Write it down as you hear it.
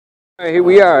Alright, here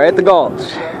we are at the Gulch.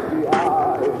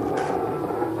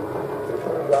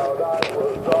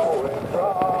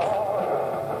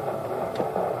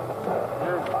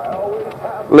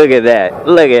 Look at that.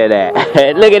 Look at that.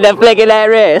 Look at the flick of that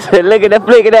wrist. Look at the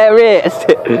flick of that wrist.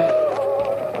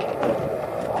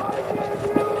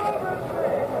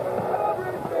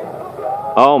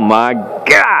 Oh my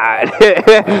God.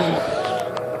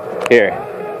 Here.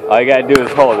 All you gotta do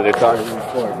is hold it. It's already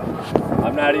recording.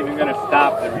 I'm not even gonna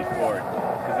stop the record.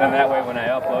 Because then that way when I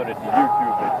upload it to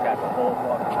YouTube, it's got the whole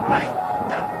fucking thing.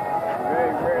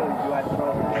 Very rarely do I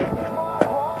throw it.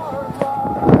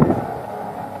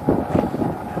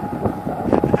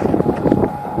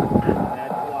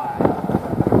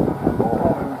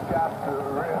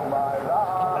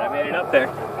 Up there.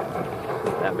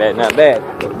 Not bad, not bad.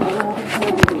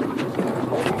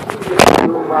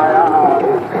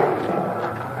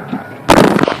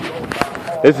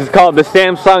 This is called the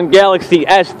Samsung Galaxy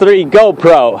S3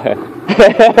 GoPro.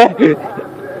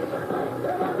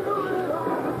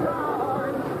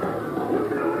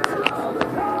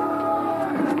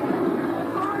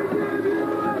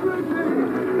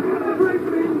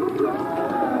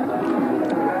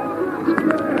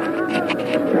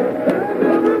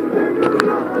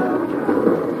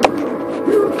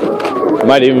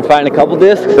 Might even find a couple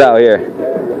discs out here.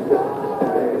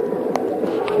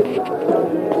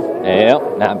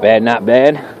 Yep, not bad, not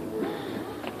bad.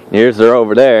 Here's they're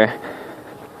over there.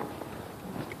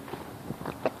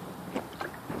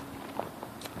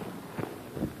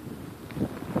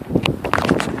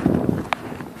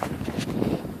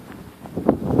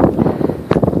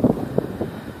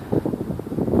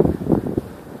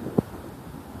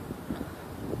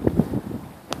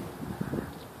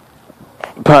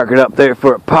 Park it up there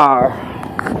for a par.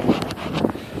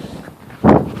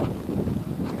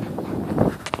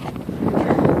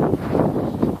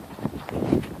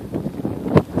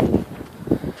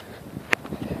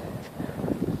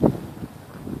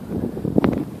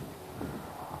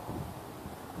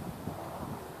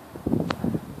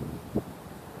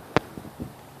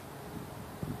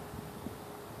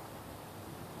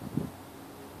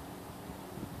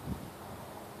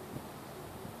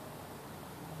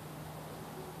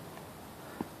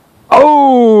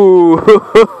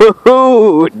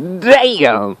 Oh,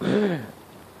 damn!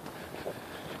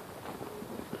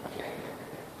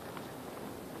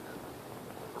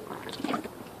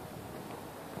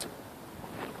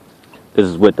 This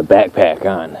is with the backpack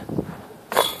on.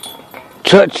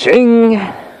 Cha-ching!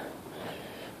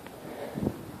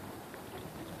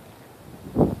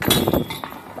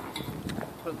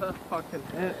 Was that fucking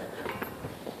it?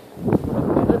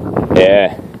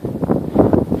 Yeah.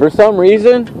 For some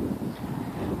reason,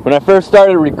 when I first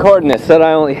started recording, it said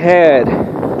I only had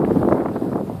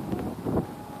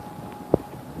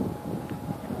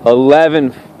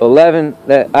 11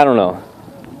 that I don't know,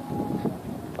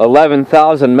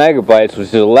 11,000 megabytes, which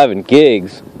is 11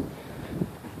 gigs.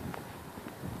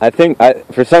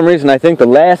 For some reason, I think the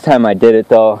last time I did it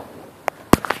though,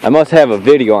 I must have a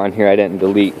video on here I didn't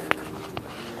delete.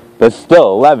 But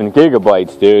still, 11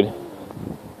 gigabytes, dude.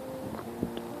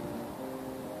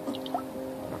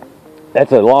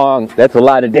 That's a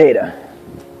lot of data.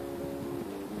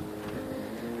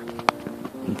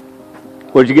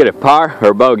 What'd you get, a par or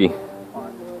a bogey?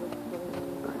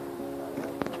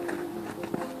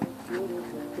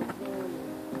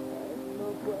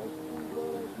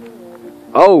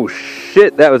 Oh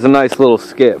shit, that was a nice little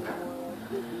skip.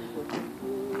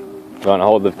 You wanna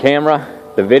hold the camera,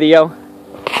 the video?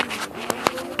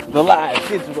 The live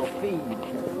digital feed.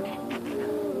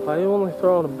 Why are you only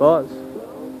throwing a buzz?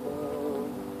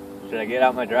 Should I get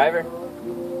out my driver? I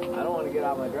don't want to get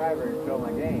out my driver and show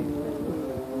my game.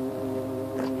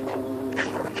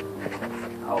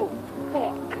 Oh,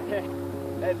 fuck.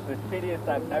 That's the shittiest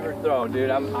I've ever thrown, dude.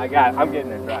 I'm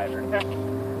getting a driver.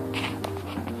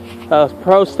 That was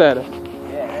pro status.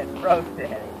 Yeah, that's pro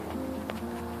status.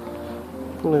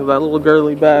 Look at that little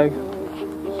girly bag.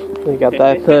 You got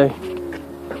that too.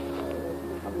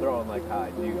 I'm throwing like how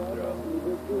I do throw.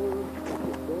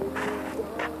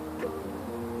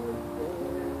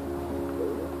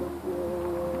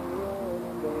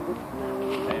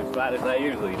 Same spot as I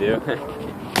usually do.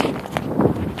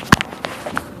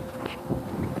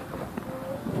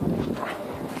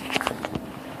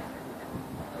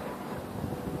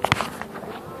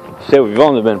 Shit, we've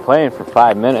only been playing for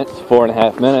 5 minutes,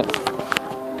 4.5 minutes.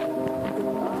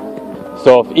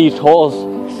 So if each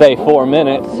hole's, say, 4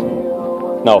 minutes,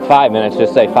 no, 5 minutes,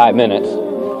 just say 5 minutes.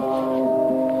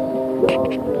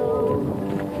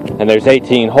 And there's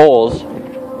 18 holes.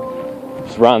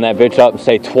 Just round that bitch up and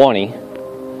say 20.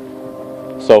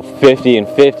 So 50 and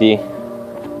 50.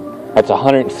 That's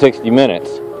 160 minutes.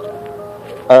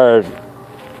 Or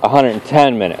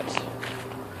 110 minutes.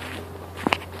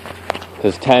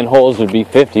 Because 10 holes would be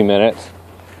 50 minutes.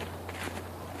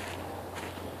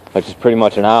 Which is pretty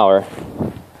much an hour.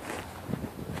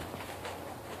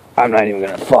 I'm not even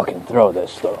gonna fucking throw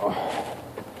this though.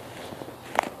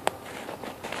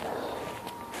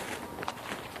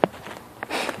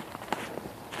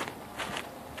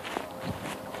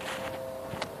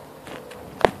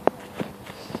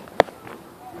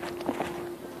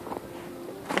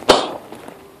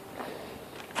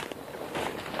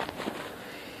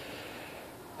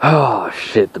 Oh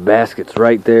shit, the basket's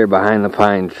right there behind the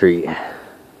pine tree.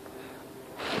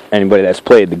 Anybody that's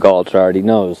played the Gulch already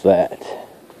knows that.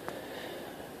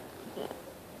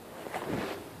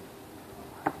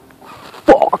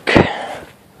 Fuck.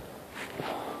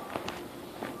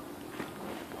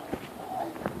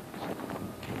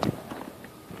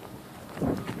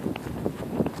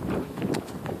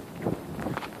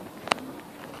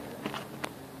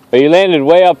 But you landed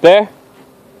way up there?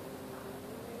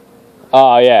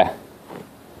 Oh, yeah.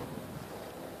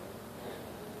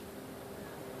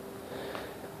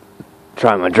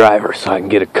 Try my driver so I can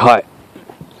get a cut.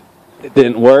 It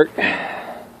didn't work.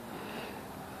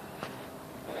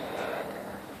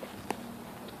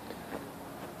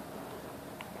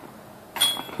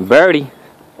 Birdie.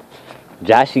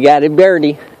 Josh, you got a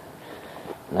birdie.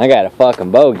 And I got a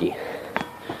fucking bogey.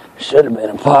 Should have been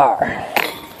a par.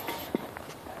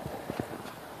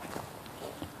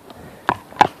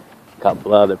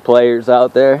 Couple other players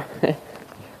out there.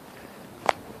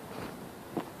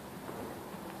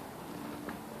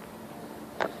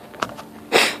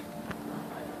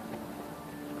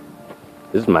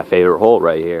 This is my favorite hole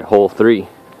right here, hole 3.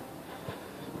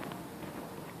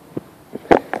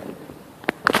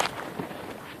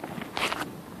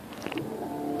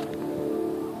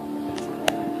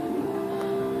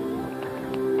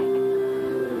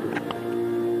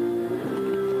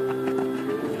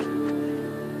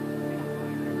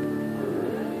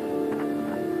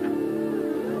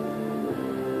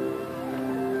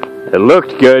 It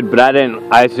looked good, but I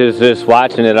was just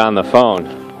watching it on the phone.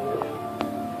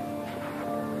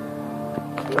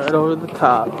 Right over the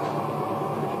top.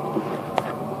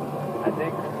 I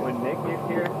think when Nick gets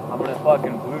here, I'm gonna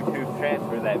fucking Bluetooth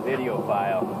transfer that video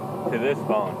file to this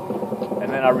phone.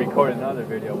 And then I'll record another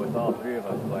video with all 3 of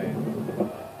us playing.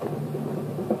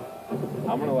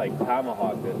 I'm gonna like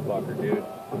tomahawk this fucker, dude.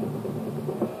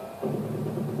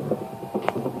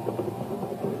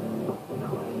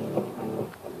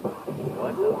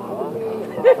 What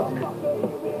the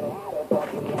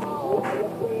fuck?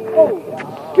 Oh,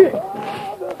 shit.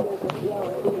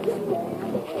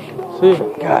 See?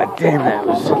 God damn, that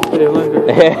was...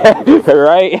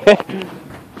 right?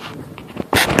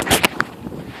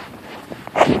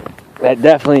 That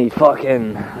definitely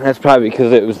fucking... That's probably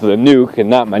because it was the Nuke and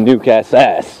not my Nuke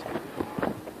SS.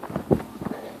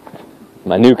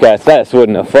 My Nuke SS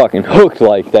wouldn't have fucking hooked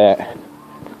like that.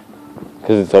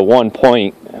 Because it's a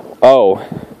 1.0.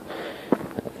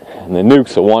 And the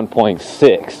Nuke's a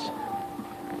 1.6.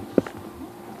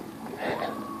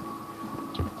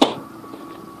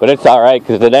 But it's alright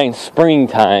because it ain't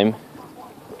springtime.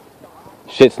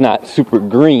 Shit's not super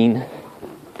green.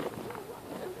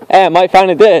 Hey, I might find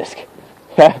a disc.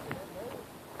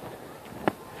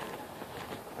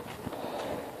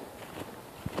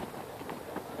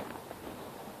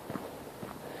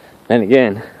 Then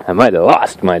again, I might have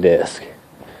lost my disc.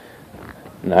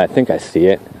 No, I think I see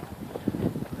it.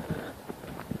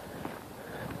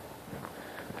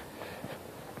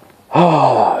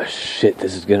 Oh shit,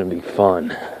 this is gonna be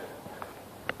fun.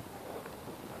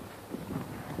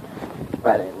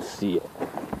 I didn't see it.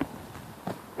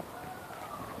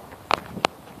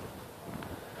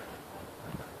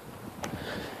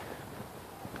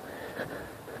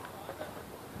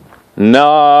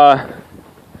 No,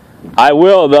 I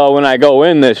will though when I go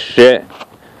in this shit.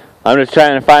 I'm just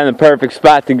trying to find the perfect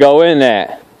spot to go in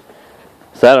at,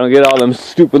 so I don't get all them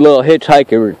stupid little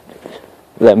hitchhiker,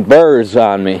 them burrs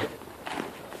on me.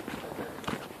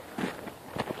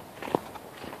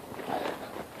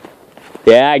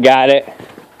 Yeah, I got it.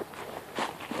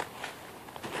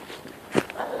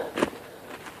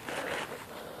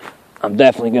 I'm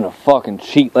definitely gonna fucking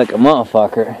cheat like a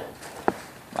motherfucker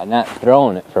by not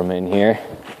throwing it from in here.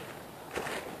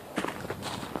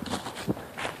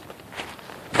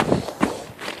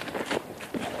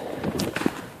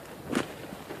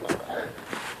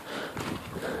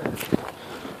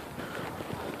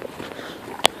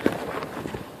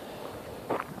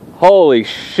 Holy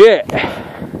shit.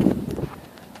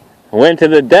 Went to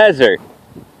the desert.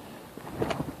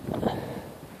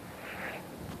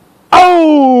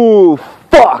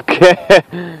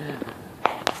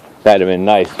 That'd have been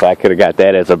nice if I could have got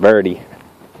that as a birdie.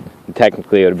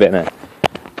 Technically, it would have been a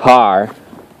par.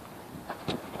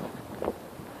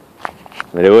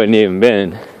 But it wouldn't even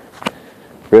been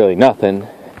really nothing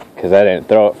because I didn't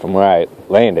throw it from where I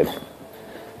landed.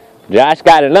 Josh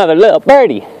got another little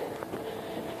birdie.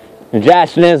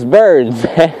 Josh and his birds.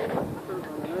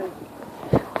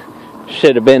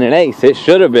 Should have been an ace. It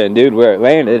should have been, dude, where it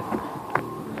landed.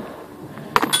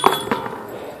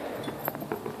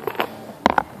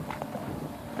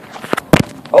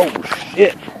 Oh,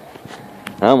 shit.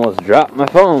 I almost dropped my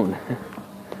phone.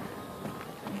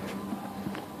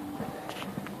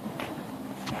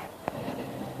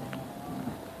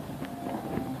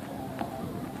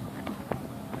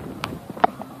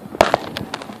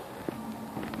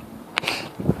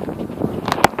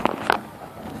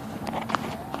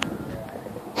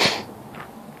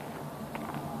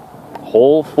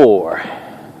 Hole 4.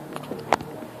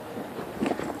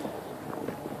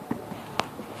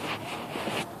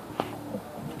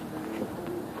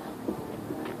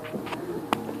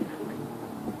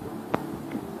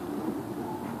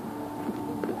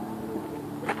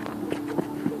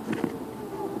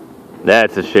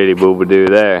 That's a shitty boo-ba-doo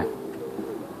there.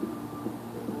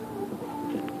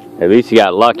 At least you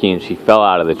got lucky and she fell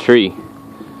out of the tree.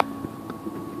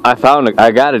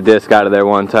 I got a disc out of there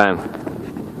one time.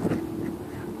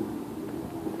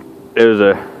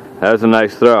 That was a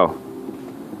nice throw.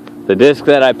 The disc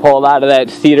that I pulled out of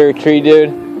that cedar tree,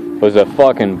 dude, was a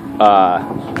fucking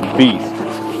beast.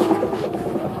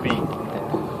 A beast.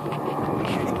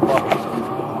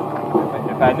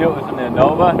 If I knew it was an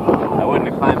Innova, I wouldn't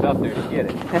have climbed up there to get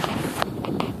it.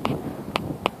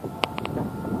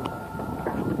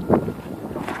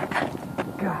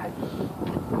 God.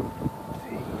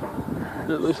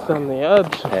 At least on the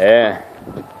edge. Yeah.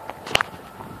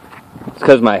 It's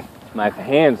because my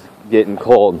hand's getting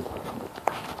cold.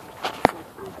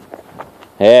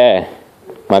 Yeah.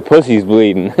 My pussy's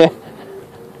bleeding.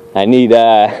 I need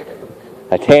a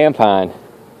tampon.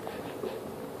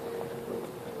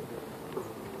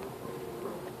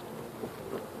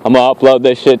 I'm gonna upload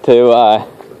this shit to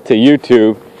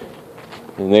YouTube,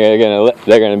 and they're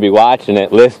gonna be watching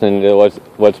it, listening to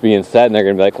what's being said, and they're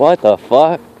gonna be like, "What the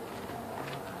fuck?"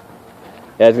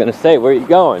 Yeah, I was gonna say, "Where are you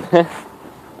going?"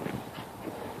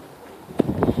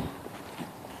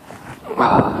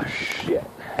 Oh shit!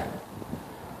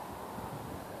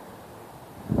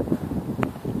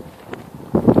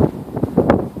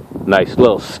 Nice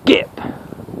little skip.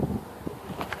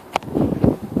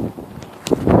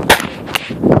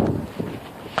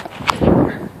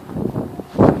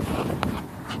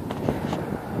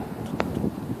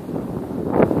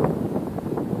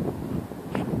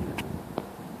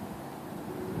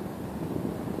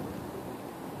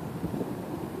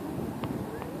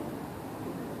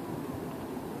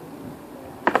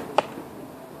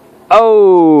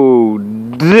 Oh,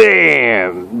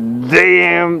 damn,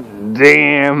 damn,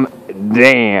 damn,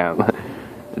 damn,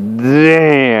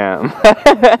 damn.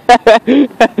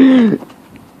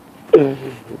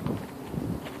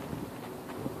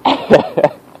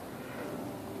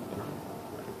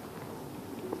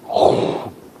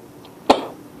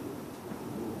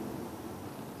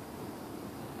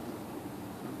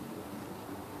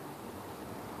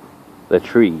 The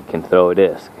tree can throw a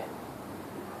disc.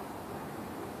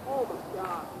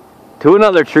 To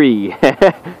another tree.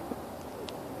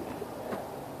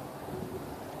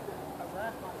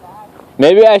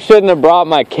 Maybe I shouldn't have brought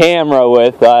my camera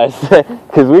with us,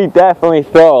 because we definitely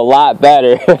throw a lot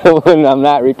better when I'm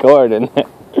not recording.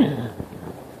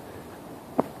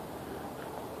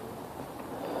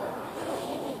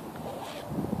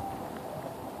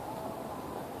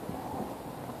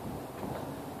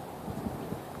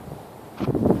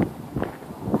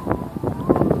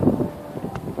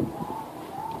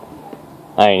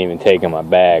 I ain't even taking my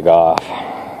bag off.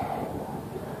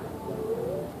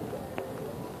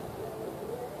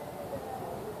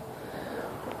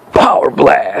 Power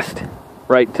blast!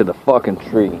 Right to the fucking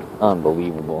tree.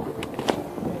 Unbelievable.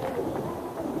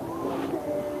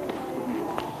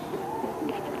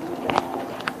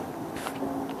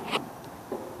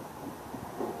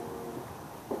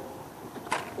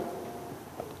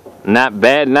 Not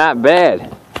bad, not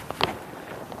bad.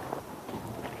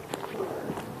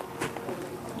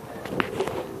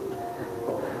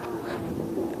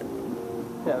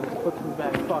 Yeah, let's put some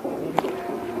back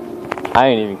fucking. I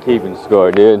ain't even keeping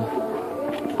score, dude.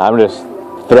 I'm just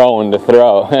throwing to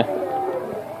throw.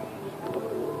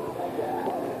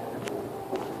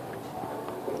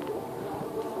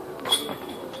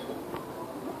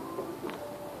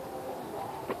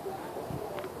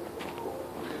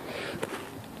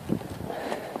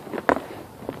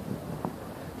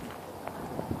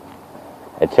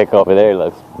 chick over there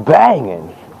looks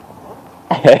banging.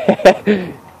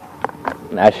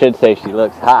 I should say she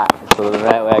looks hot, so then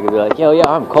that way I could be like, yo,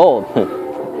 I'm cold.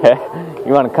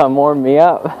 You want to come warm me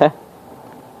up?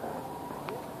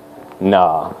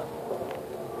 No.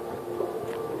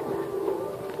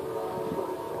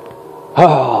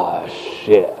 Oh,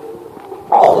 shit.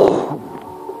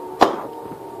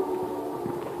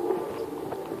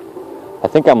 I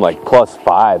think I'm like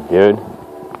 +5, dude.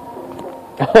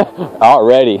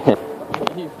 Already.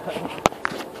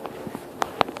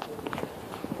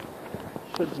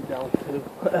 Should be down too.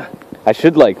 I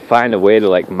should like find a way to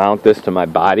like mount this to my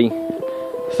body,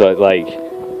 so it like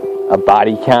a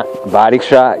body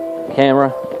shot camera.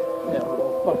 Yeah,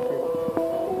 it'll fuck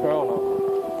your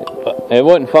throne up. It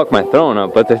wouldn't fuck my throne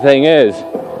up, but the thing is,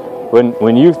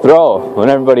 when you throw, when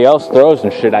everybody else throws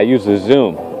and shit, I use the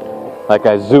zoom. Like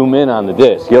I zoom in on the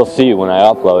disc. You'll see when I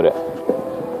upload it.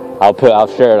 I'll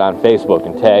share it on Facebook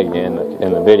and tag you in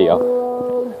the video.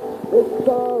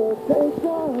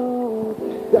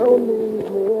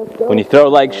 When you throw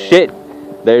like shit,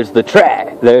 there's the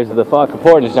track. There's the fucking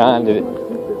portage-on.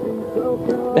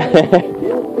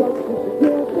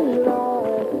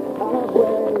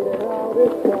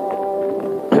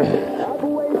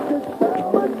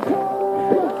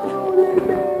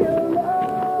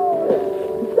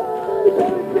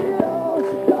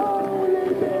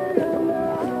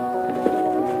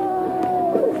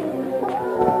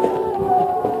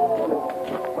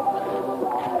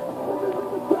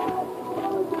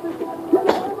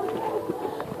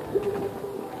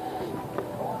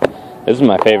 This is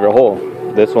my favorite hole.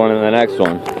 This one and the next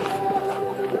one.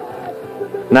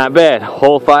 Not bad.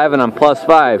 Hole 5 and I'm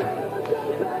 +5.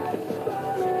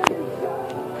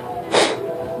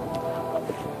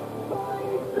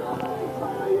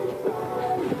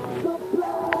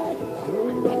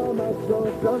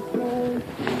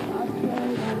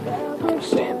 I'm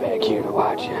staying back here to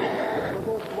watch you.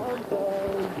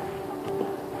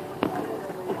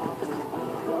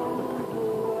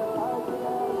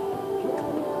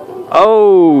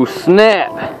 Oh,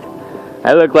 snap!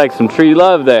 I look like some tree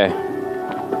love there.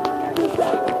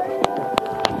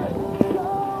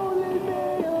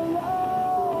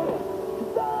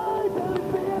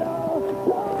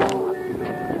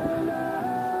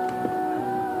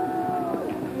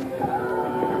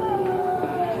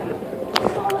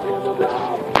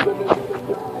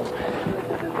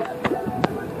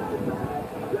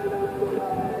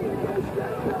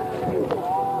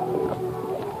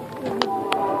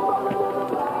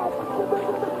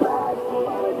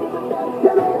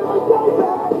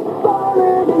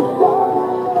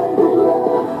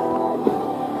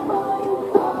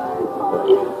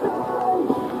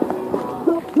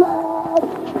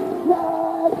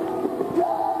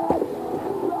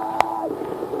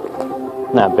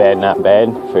 Not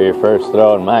bad for your first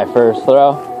throw and my first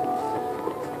throw.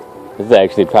 This is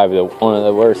actually probably one of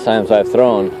the worst times I've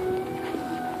thrown.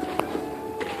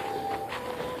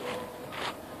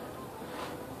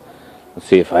 Let's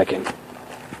see if I can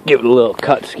give it a little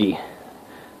cut ski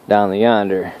down the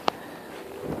yonder.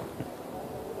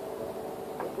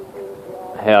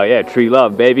 Hell yeah, tree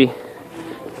love, baby.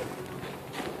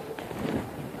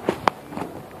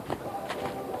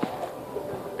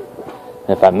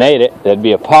 If I made it, that'd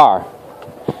be a par,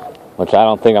 which I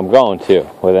don't think I'm going to.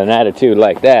 With an attitude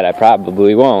like that, I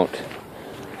probably won't.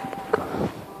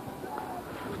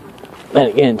 And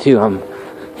again, too, I'm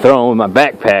throwing with my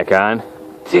backpack on.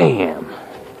 Damn.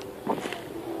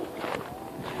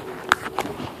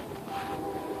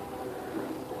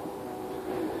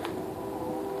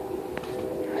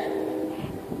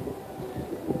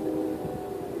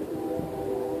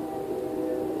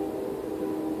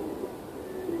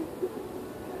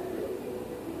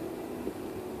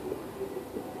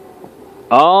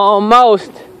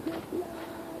 Almost.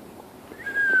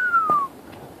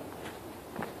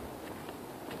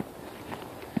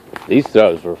 These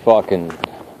throws were fucking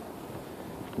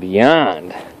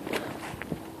beyond.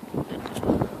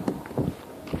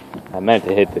 I meant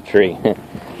to hit the tree.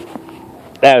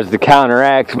 That was to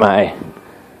counteract my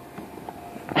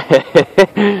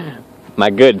my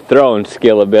good throwing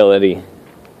skill ability.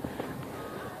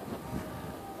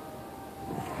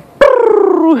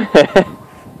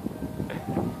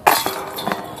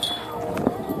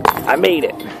 I made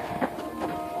it.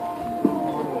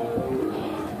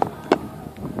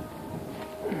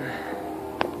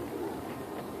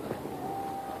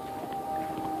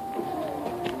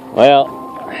 Well,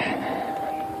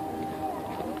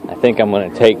 I think I'm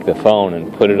going to take the phone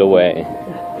and put it away.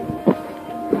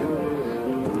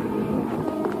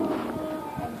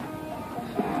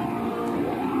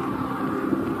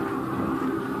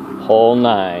 Hole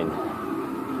 9.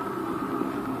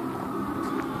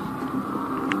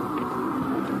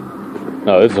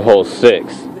 No, this is hole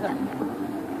 6.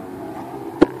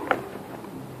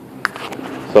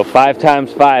 So 5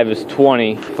 times 5 is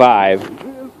 25.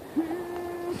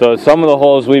 So some of the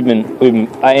holes we've been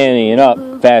anteing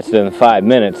up faster than 5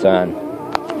 minutes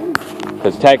on.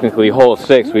 Because technically hole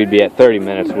 6 we'd be at 30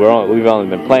 minutes. We've only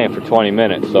been playing for 20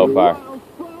 minutes so far.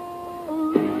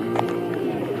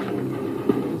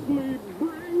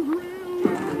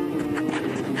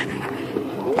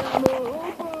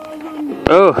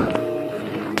 Oh.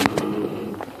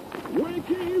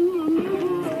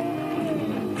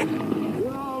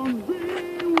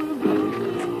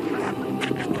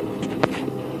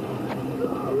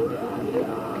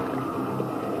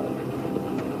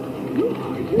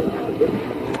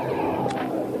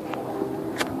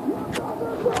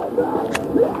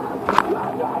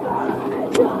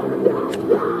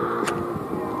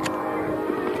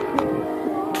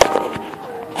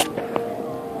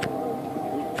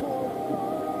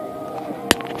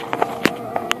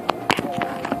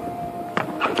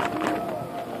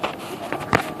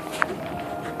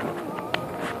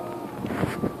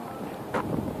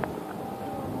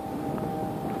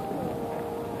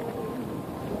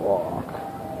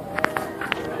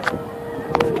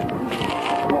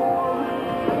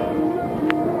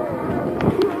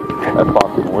 That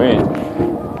fucking wind.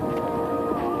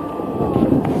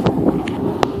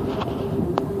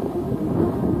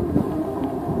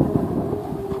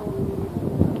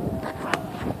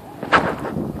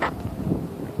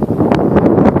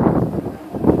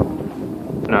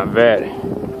 Not bad.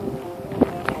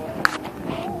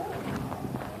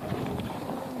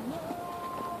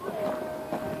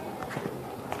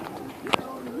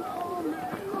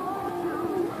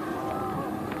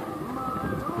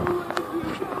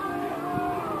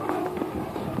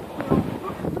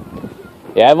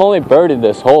 Yeah, I've only birded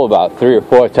this hole about 3 or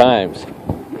 4 times.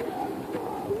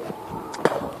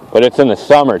 But it's in the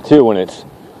summer too, when it's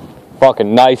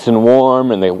fucking nice and warm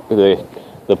and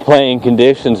the playing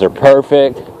conditions are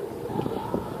perfect.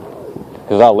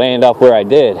 Because I'll land up where I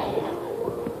did.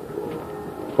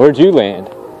 Where'd you land?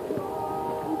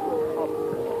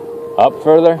 Up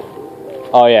further?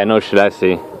 Oh yeah, no shit, I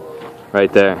see.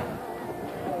 Right there.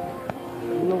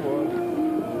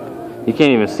 You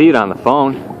can't even see it on the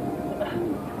phone.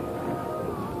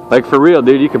 Like for real,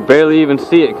 dude, you can barely even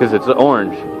see it because it's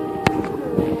orange.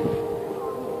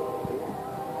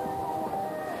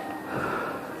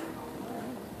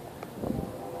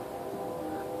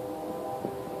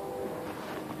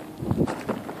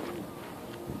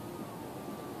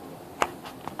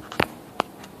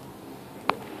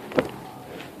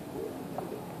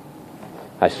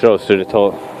 I should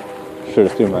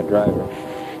have threw my driver.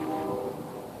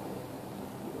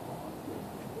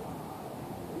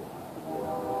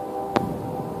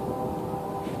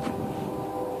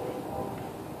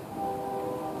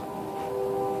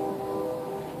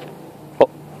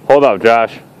 Hold up,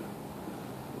 Josh.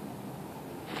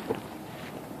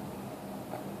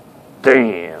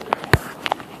 Damn.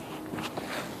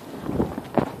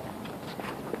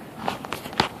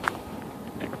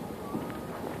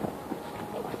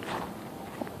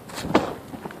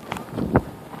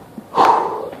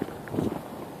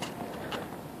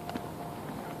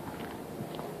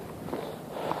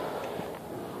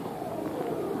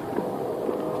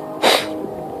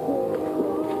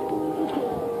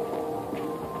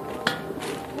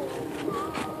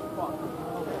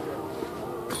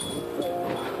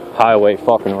 Highway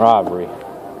fucking robbery.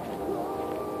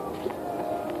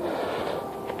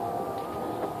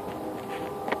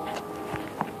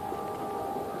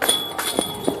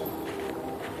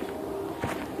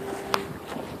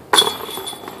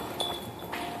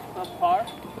 A par?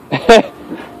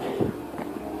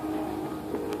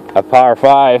 A par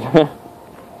 5.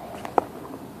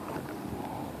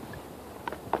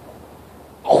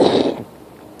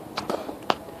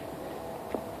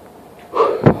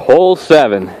 Hole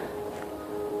 7.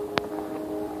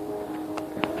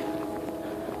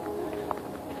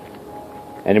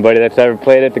 Anybody that's ever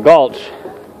played at the Gulch,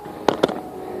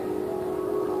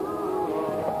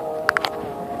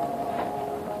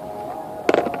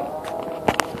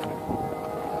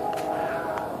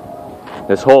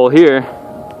 this hole here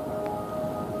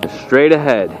is straight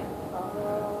ahead.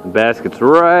 The basket's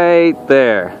right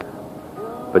there,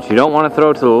 but you don't want to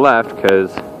throw to the left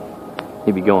because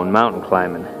you'd be going mountain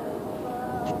climbing.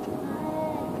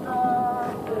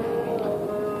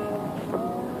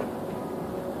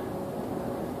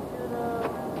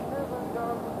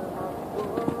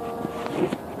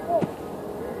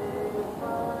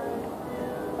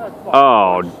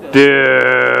 Oh,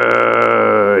 dude.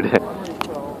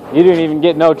 You didn't even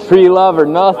get no tree love or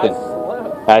nothing.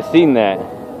 I seen that.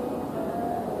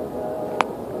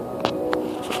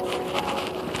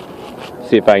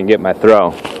 See if I can get my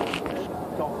throw.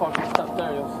 Don't fucking step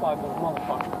there, you'll slide those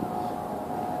motherfuckers.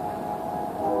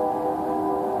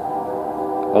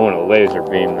 I want to laser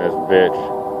beam this bitch.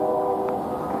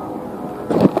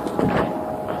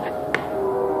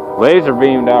 Laser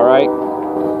beamed, alright.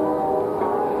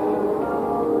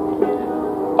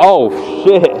 Oh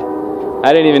shit!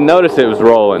 I didn't even notice it was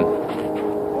rolling.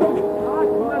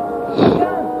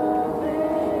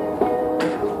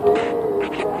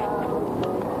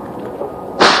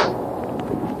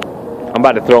 I'm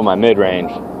about to throw my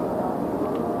mid-range.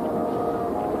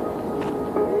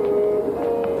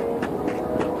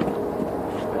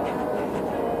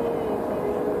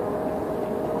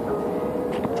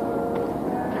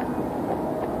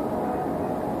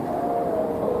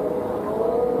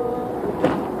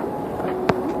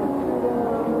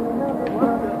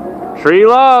 Tree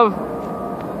love.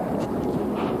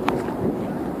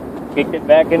 Kicked it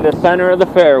back into the center of the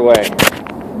fairway.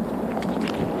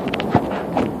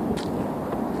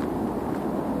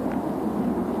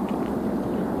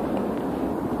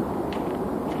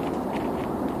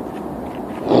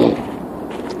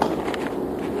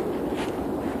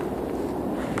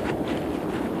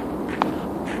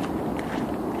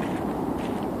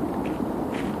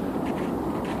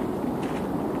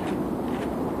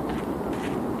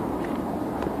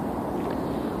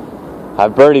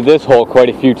 I've birdied this hole quite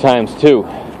a few times too.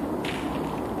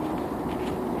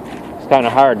 It's kind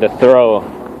of hard to throw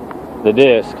the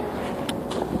disc,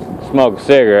 smoke a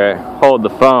cigarette, hold the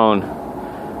phone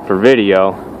for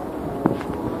video.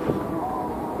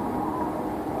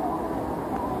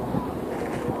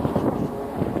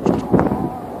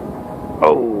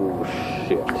 Oh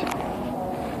shit.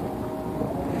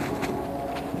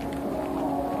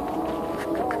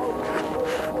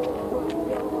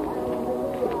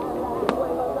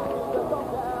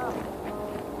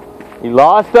 You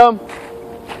lost him?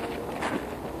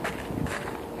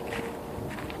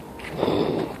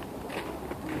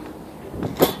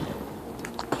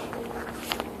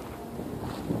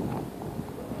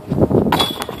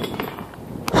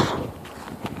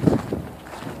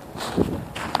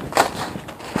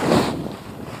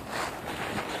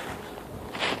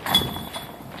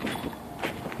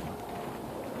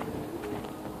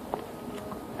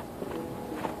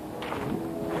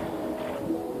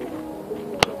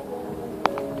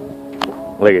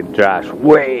 Look at Josh,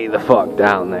 way the fuck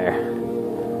down there.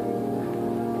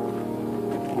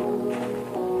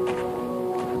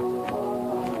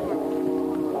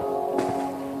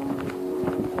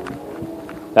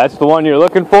 That's the one you're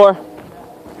looking for?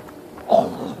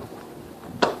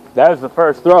 That was the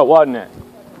first throw, wasn't it?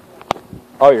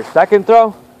 Oh, your second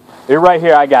throw? You're right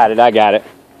here, I got it.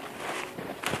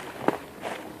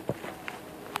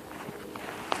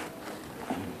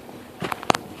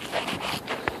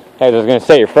 Hey, I was going to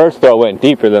say, your first throw went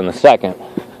deeper than the second.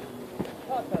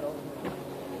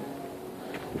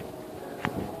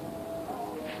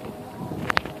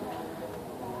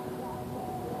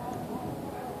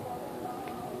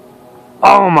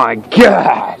 Oh my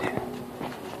God!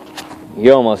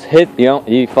 You almost hit,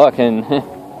 you fucking...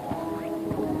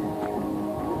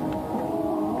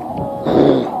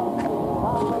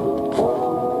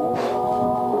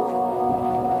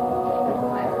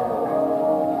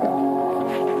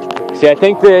 See, I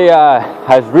think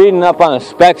I was reading up on the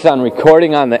specs on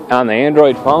recording on the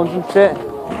Android phones and shit.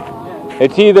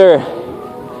 It's either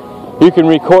you can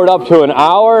record up to an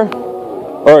hour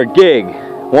or a gig,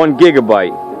 1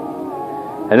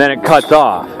 gigabyte, and then it cuts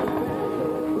off.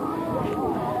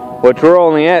 Which we're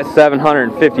only at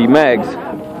 750 megs.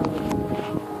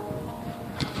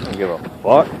 I don't give a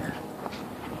fuck.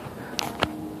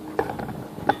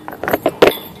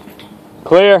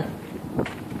 Clear.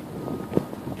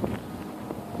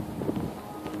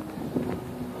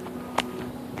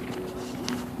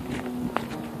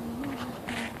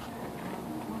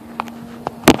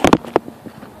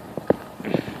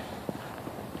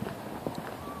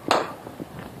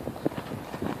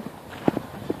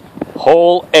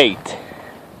 Hole 8.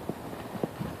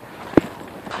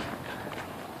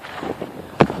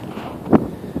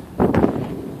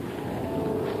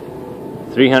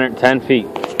 $310 feet.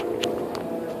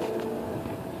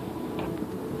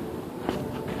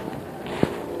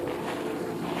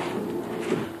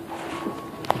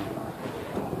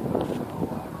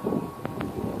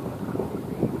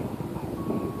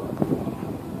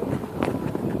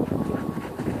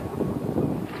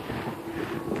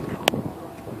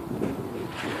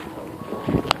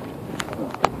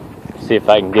 See if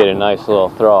I can get a nice little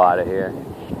throw out of here.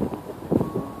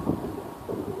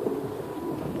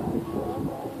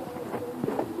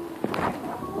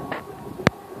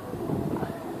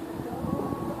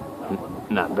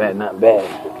 Not bad, not bad.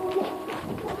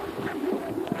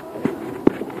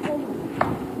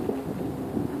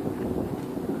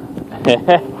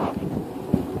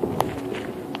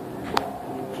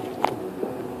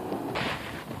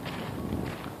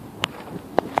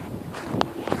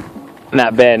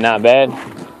 Not bad, not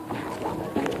bad.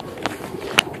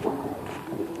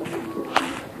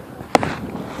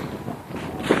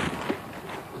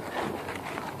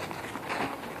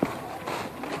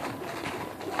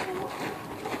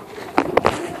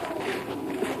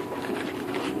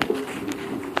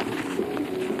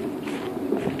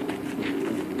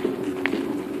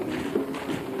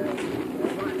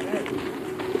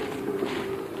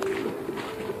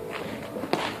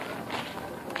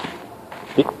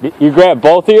 You grab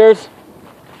both of yours?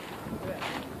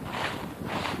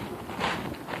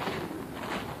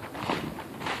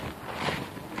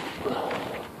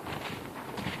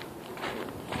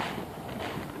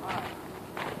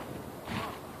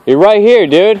 You're right here,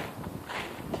 dude.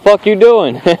 What the fuck you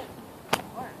doing?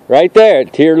 Right there,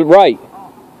 to your right.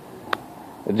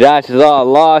 Josh is all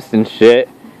lost and shit.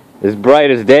 As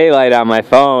bright as daylight on my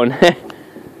phone.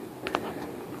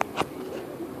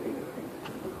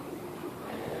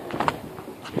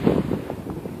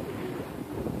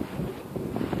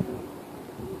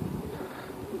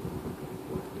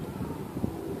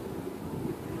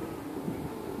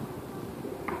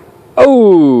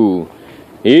 Oh,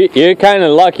 you're kind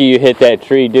of lucky you hit that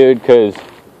tree, dude, because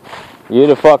you'd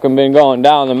have fucking been going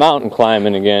down the mountain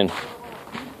climbing again.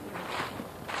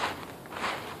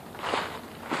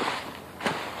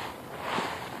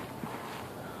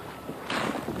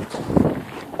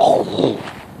 Oh.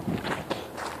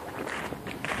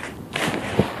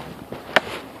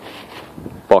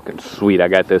 Fucking sweet, I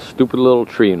got this stupid little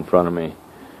tree in front of me.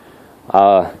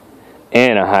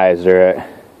 Anheuser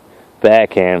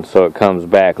backhand so it comes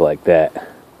back like that.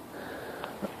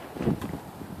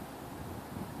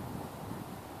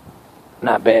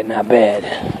 Not bad, not bad.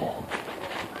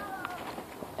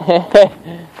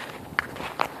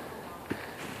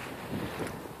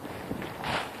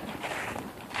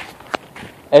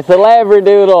 It's a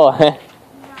labradoodle.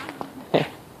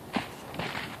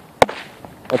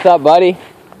 What's up, buddy?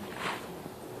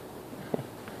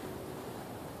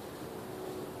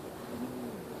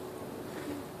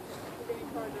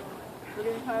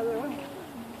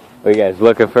 What, you guys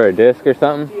looking for a disc or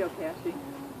something? Geocaching.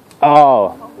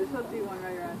 Oh. There's supposed to be one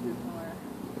right around here somewhere.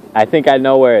 I think I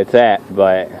know where it's at,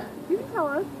 but... You can tell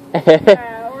us.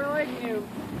 Yeah, we're like new.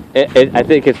 I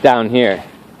think it's down here.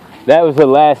 That was the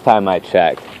last time I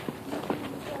checked.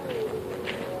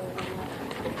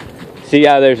 See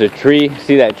how there's a tree?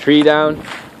 See that tree down?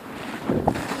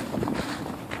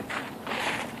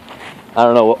 I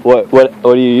don't know, what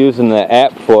are you using the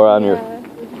app for on your...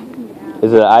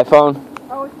 Is it an iPhone?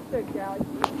 Oh, it's just a Galaxy.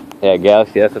 Yeah,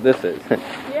 Galaxy, that's what this is.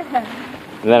 Yeah.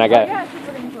 And then I got... Yeah, it's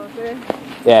getting closer.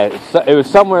 Yeah, it was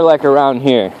somewhere like around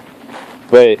here.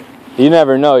 But you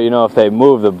never know, if they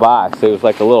move the box. It was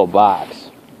like a little box.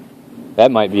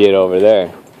 That might be it over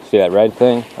there. See that red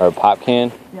thing? Or a pop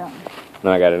can? Yeah.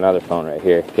 Then I got another phone right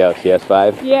here, Galaxy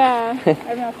S5. Yeah, I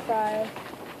have S5.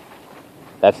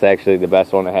 That's actually the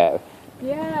best one to have.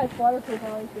 Yeah, it's waterproof, I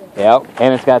like it. Yep,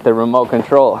 and it's got the remote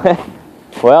control.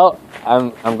 Well,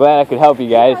 I'm glad I could help you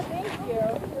guys. Yeah,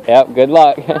 thank you. Yep, good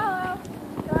luck. Hello.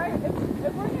 Sorry,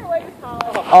 if we're in your way, just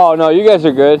follow. Oh, no, you guys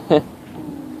are good.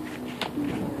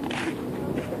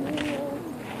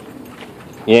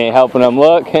 You ain't helping them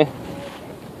look.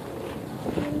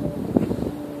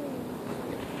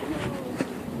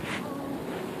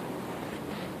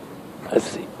 Let's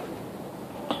see.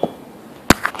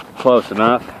 Close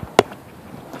enough.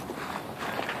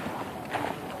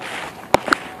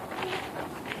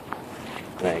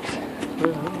 Thanks.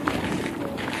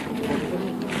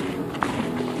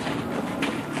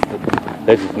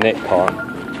 This is Nick calling.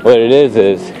 What it is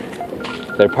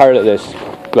they're part of this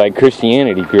like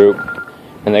Christianity group,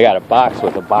 and they got a box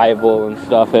with a Bible and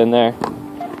stuff in there.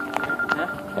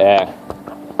 Yeah.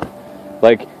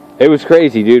 Like, it was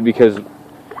crazy, dude, because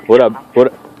what up,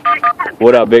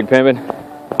 Big Pimpin'?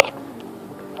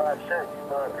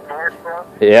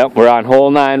 Yep, we're on hole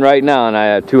 9 right now, and I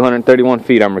have 231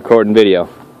 feet. I'm recording video.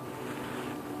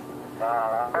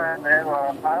 Alright, man.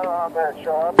 Well, I don't know, I'm going to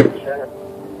show up and shit.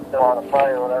 Still want to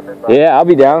play or whatever. But Yeah, I'll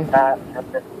be down. yeah, I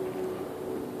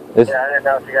didn't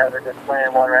know if you guys were just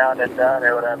playing one round and done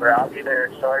or whatever. I'll be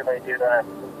there shortly, dude. I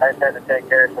just had to take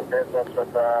care of some business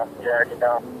with Jared,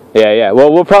 Yeah.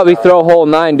 Well, we'll probably throw hole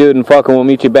 9, dude, and fucking we'll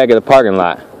meet you back at the parking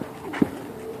lot.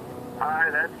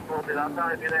 Alright, that's cool, dude. I'll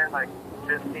probably be there in like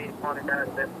 15, 20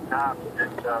 minutes at the top.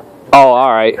 Oh,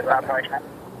 alright.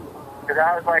 Because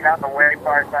I was like on the way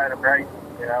far side of Brighton,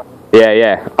 you know. Yeah,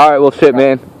 yeah. All right, well, shit,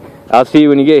 man. I'll see you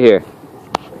when you get here.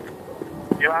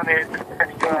 You want me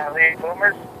to leave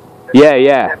boomers? Yeah,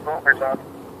 yeah. Have boomers up.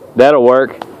 That'll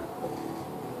work.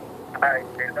 Alright,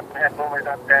 I'm gonna have boomers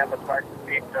up there with parts of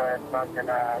pizza and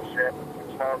fucking shit.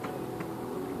 Smoke.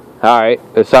 All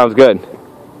right, that sounds good.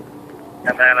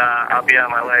 And then I'll be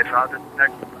on my way, so I'll just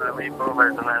text leave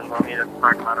boomers and then we'll meet at the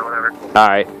parking lot or whatever. All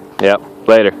right. Yep.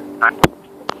 Later. Alright.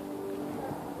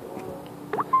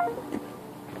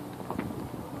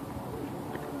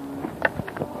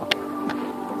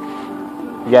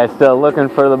 You guys still looking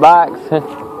for the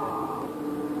box?